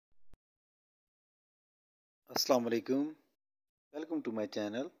Assalamu alaikum. Welcome to my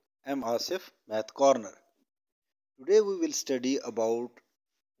channel. M.Asif Math Corner. Today we will study about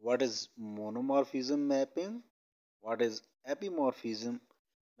what is monomorphism mapping, what is epimorphism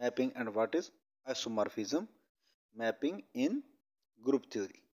mapping, and what is isomorphism mapping in group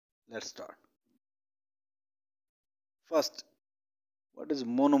theory. Let's start. First, what is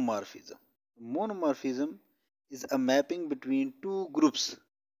monomorphism? Monomorphism is a mapping between two groups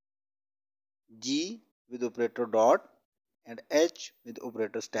G with operator dot and H with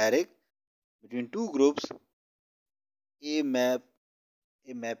operator steric. Between two groups a map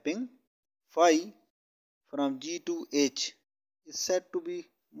a mapping phi from G to H is said to be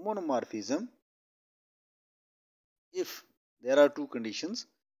monomorphism if there are two conditions.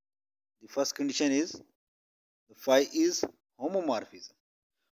 The first condition is the phi is homomorphism.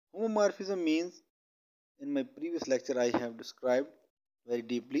 Homomorphism means, in my previous lecture I have described very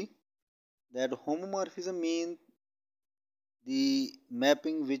deeply, that homomorphism means the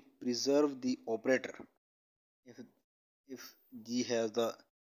mapping which preserve the operator. If G has the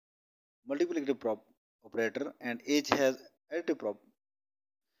multiplicative operator and H has additive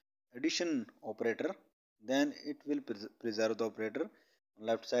addition operator, then it will preserve the operator. On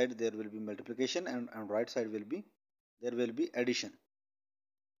left side there will be multiplication, and on right side there will be addition.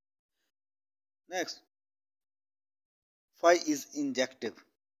 Next, phi is injective.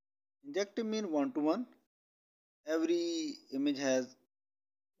 Injective means one to one. Every image has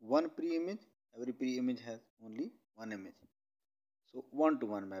one pre-image. Every pre-image has only one image. So one to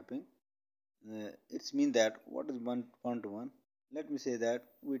one mapping. It's mean that what is one to one? Let me say that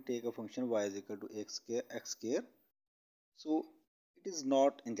we take a function y is equal to x square. So it is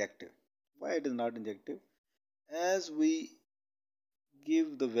not injective. Why it is not injective? As we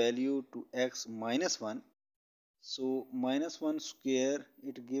give the value to x minus 1, so minus 1 square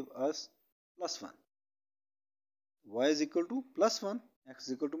it give us plus 1. Y is equal to plus 1, x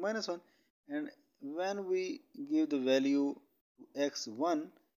is equal to minus 1, and when we give the value to x1,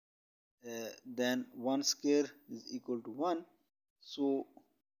 then 1 square is equal to 1. So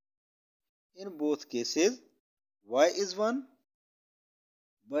in both cases y is 1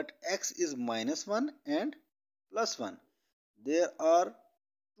 but x is minus 1 and plus 1. There are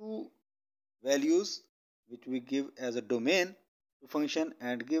two values which we give as a domain to function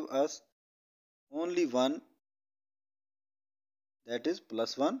and give us only one, that is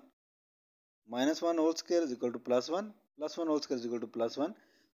plus 1. Minus 1 whole square is equal to plus 1. Plus 1 whole square is equal to plus 1.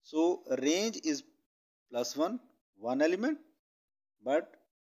 So range is plus 1, one element, but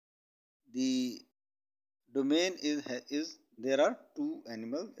the domain is there are two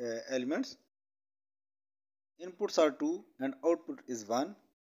elements. Inputs are 2 and output is 1.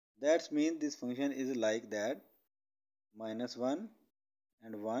 That means this function is like that, minus 1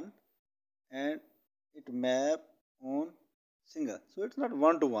 and 1, and it map on single. So it's not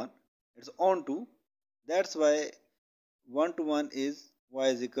one to one, it's on to. That's why one to one is y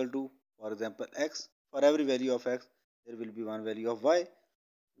is equal to, for example, x. For every value of x there will be one value of y.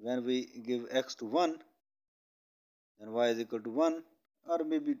 When we give x to 1, then y is equal to 1, or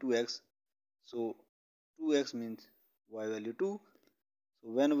maybe 2x. So 2x means y value 2. So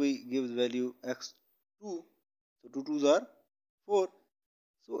when we give the value x 2, so 2 2s are 4.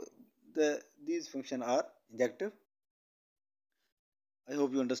 So these functions are injective. I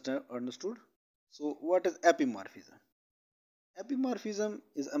hope you understood. So what is epimorphism? Epimorphism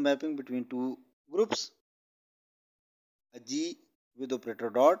is a mapping between two groups, a G with operator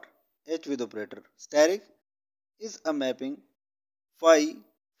dot, H with operator steric is a mapping. Phi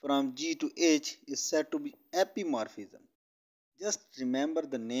from G to H is said to be epimorphism. Just remember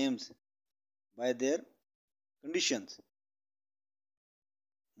the names by their conditions.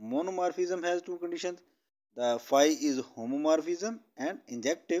 Monomorphism has two conditions. The phi is homomorphism and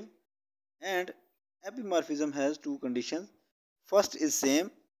injective, and epimorphism has two conditions. First is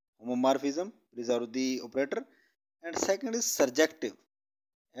same, homomorphism, preserve the operator, and second is surjective.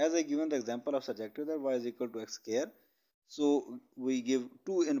 As I given the example of surjective, that y is equal to x square. So we give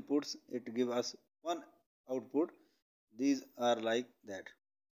two inputs, it give us one output. These are like that.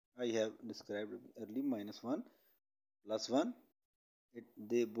 I have described early, minus 1 plus 1.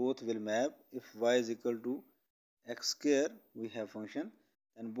 They both will map. If y is equal to x square, we have function,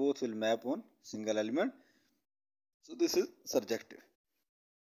 and both will map on single element. So this is surjective.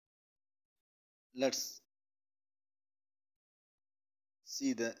 Let's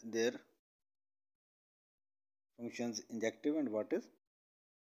see their functions injective and what is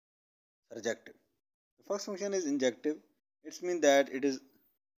surjective. The first function is injective. It means that it is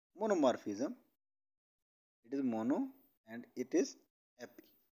monomorphism. It is mono and it is epi.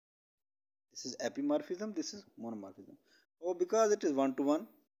 The This is epimorphism, this is monomorphism. Oh, because it is 1 to 1,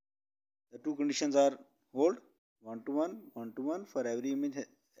 the two conditions are hold 1 to 1, 1 to 1. For every image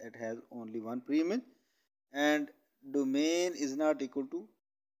it has only one pre-image, and domain is not equal to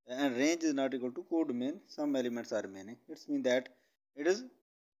and range is not equal to codomain. Some elements are remaining. It means that it is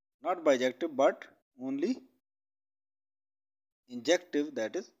not bijective but only injective,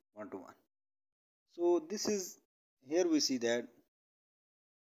 that is 1 to 1. So this is, here we see that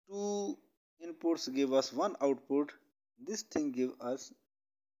two inputs give us one output. This thing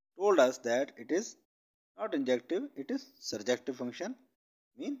told us that it is not injective, it is surjective function,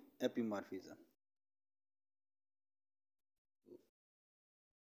 mean epimorphism.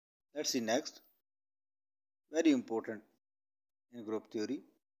 Let's see next, very important in group theory,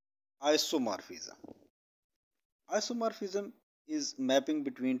 isomorphism. Isomorphism is mapping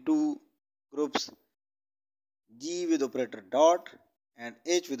between two groups, G with operator dot and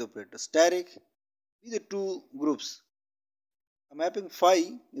H with operator steric. These are two groups. A mapping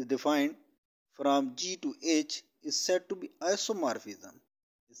phi is defined from G to H is said to be isomorphism.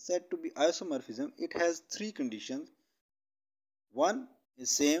 It has three conditions. One is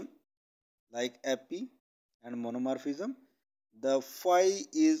same like epi and monomorphism. The phi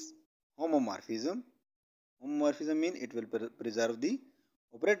is homomorphism. Homomorphism means it will preserve the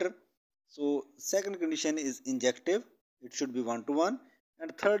operator. So second condition is injective. It should be 1 to 1.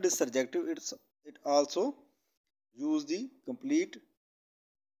 And third is surjective. It also use the complete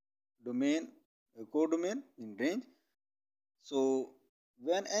domain, codomain in range. So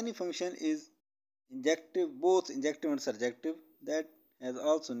when any function is injective, both injective and surjective, that has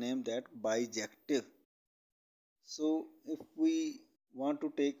also named that bijective. So if we want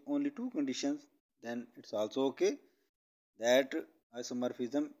to take only two conditions, then it's also okay. That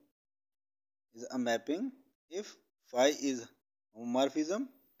isomorphism is a mapping if phi is homomorphism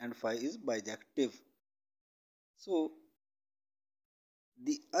and phi is bijective. So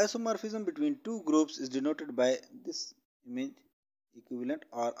the isomorphism between two groups is denoted by this image equivalent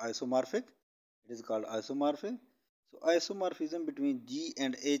or isomorphic. It is called isomorphic. So isomorphism between G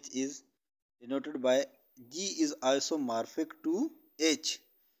and H is denoted by G is isomorphic to H.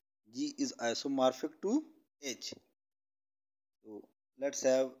 G is isomorphic to H. So let's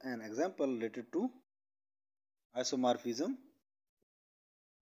have an example related to isomorphism.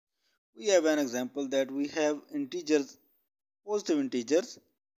 We have an example that we have integers, positive integers,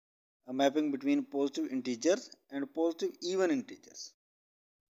 a mapping between positive integers and positive even integers.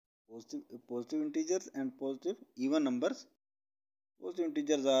 Positive integers and positive even numbers. Positive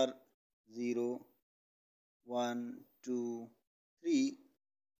integers are 0, 1, 2, 3,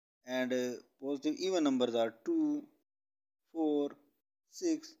 and positive even numbers are 2, 4,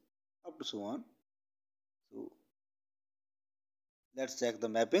 6, up to so on. So let's check the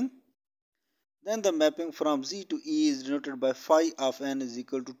mapping. Then the mapping from Z to E is denoted by phi of n is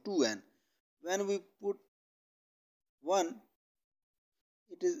equal to 2n. When we put 1,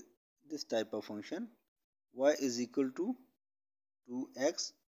 it is this type of function, y is equal to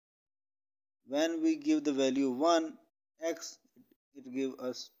 2x. When we give the value 1, x, it gives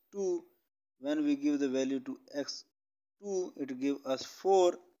us 2. When we give the value to x 2, it gives us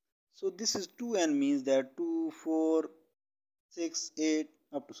 4. So this is 2n means that 2, 4, 6, 8,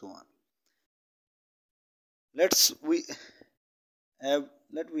 up to so on. Let we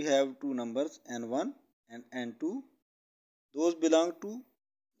have two numbers n1 and n2. Those belong to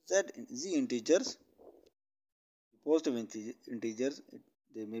z integers, positive integers.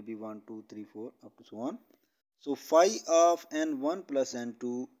 They may be 1, 2, 3, 4, up to so on. So phi of n1 plus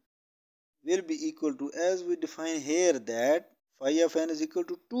n2 will be equal to, as we define here, that phi of n is equal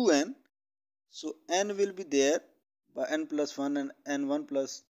to 2n. So n will be there by n plus 1 and n1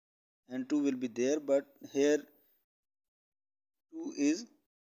 plus n2 will be there, but here 2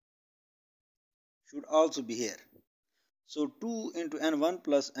 should also be here. So 2 into n1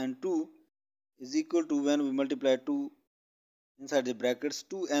 plus n2 is equal to, when we multiply 2 inside the brackets,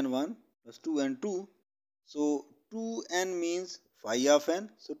 2n1 plus 2n2. So 2n means phi of n.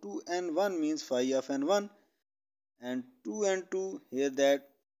 So 2n1 means phi of n1, and 2n2 here, that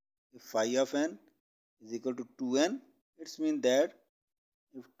if phi of n is equal to 2n, it means that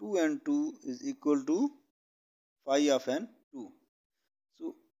if 2n2 is equal to phi of n2.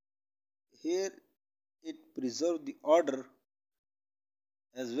 So here it preserves the order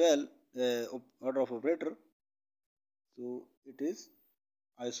as well, order of operator. So it is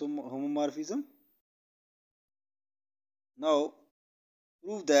homomorphism. Now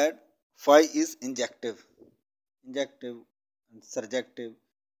prove that phi is injective and surjective,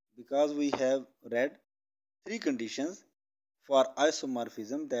 because we have read three conditions. for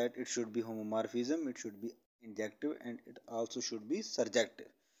isomorphism that it should be homomorphism, it should be injective, and it also should be surjective.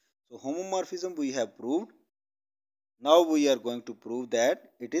 So homomorphism we have proved. Now we are going to prove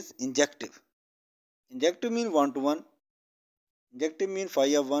that it is injective. Injective means one to one. Injective means phi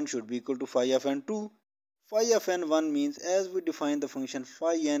of 1 should be equal to phi of n2. Phi of n1 means, as we define the function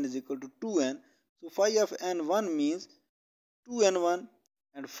phi n is equal to 2n. So phi of n1 means 2n1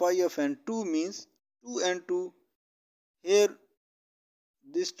 and phi of n2 means 2n2. Here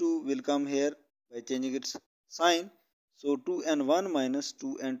this 2 will come here by changing its sign. So 2n1 minus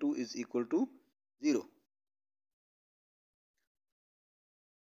 2n2 is equal to 0.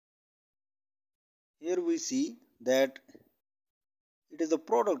 Here we see that it is the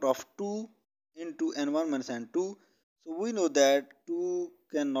product of 2 into n1 minus n2. So we know that 2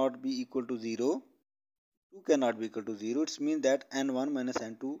 cannot be equal to 0. 2 cannot be equal to 0. It means that n1 minus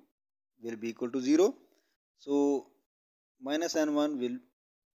n2 will be equal to 0. So minus n1 will,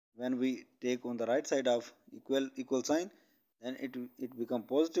 when we take on the right side of equal sign, then it become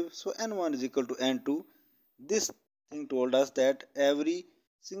positive. So n1 is equal to n2. This thing told us that every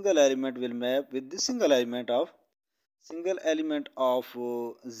single element will map with the single element of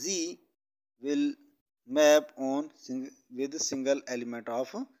Z will map on with the single element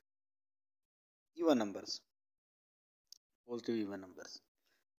of even numbers, positive even numbers.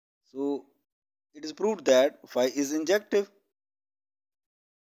 So it is proved that phi is injective.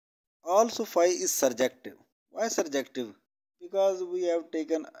 Also phi is surjective. Why surjective? Because we have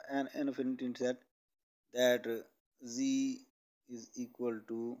taken an infinity set that Z is equal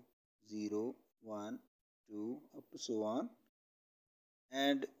to 0, 1, 2 up to so on,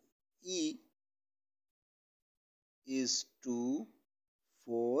 and E is 2,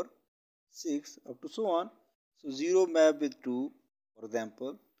 4, 6 up to so on. So 0 map with 2, for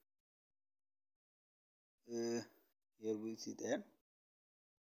example. Here we see that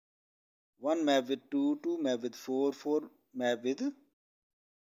 1 map with 2, 2 map with 4, 4 map with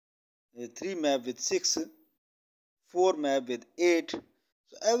 3 map with 6, 4 map with 8.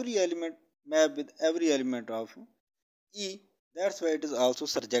 So every element map with every element of E. That's why it is also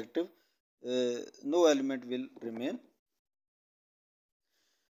surjective. No element will remain.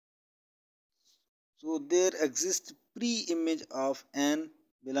 So there exists pre-image of n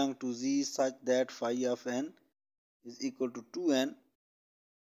belong to Z such that phi of n is equal to 2n.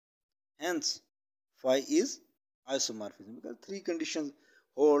 Hence, phi is isomorphism because three conditions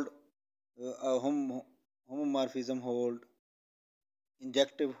hold: homomorphism hold,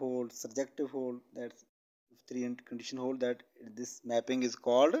 injective hold, surjective hold. That's if three condition hold, that this mapping is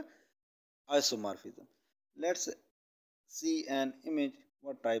called isomorphism. Let's see an image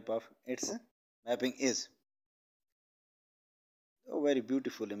what type of its mapping is. A very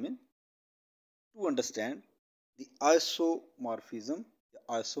beautiful image to understand the isomorphism, the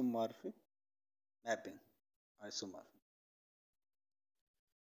isomorphic mapping. Isomorphism.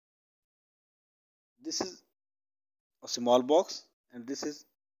 This is a small box and this is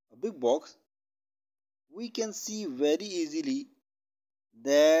a big box. We can see very easily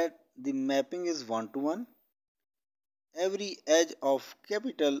that the mapping is one to one. Every edge of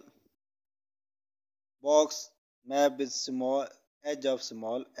capital box map with small edge of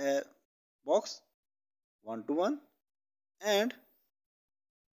small box one to one, and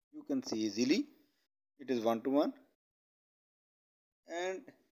you can see easily it is one to one, and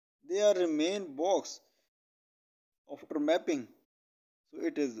they are remain box after mapping. So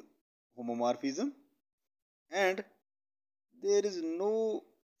it is homomorphism, and there is no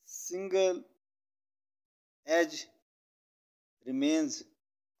single edge remains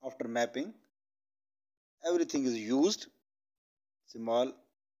after mapping. Everything is used, small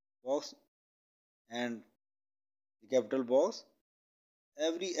box and the capital box.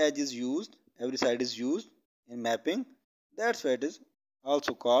 Every edge is used, every side is used in mapping. That's why it is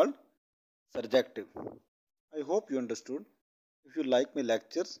also called surjective. I hope you understood. If you like my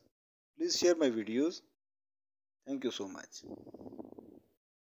lectures, please share my videos. Thank you so much.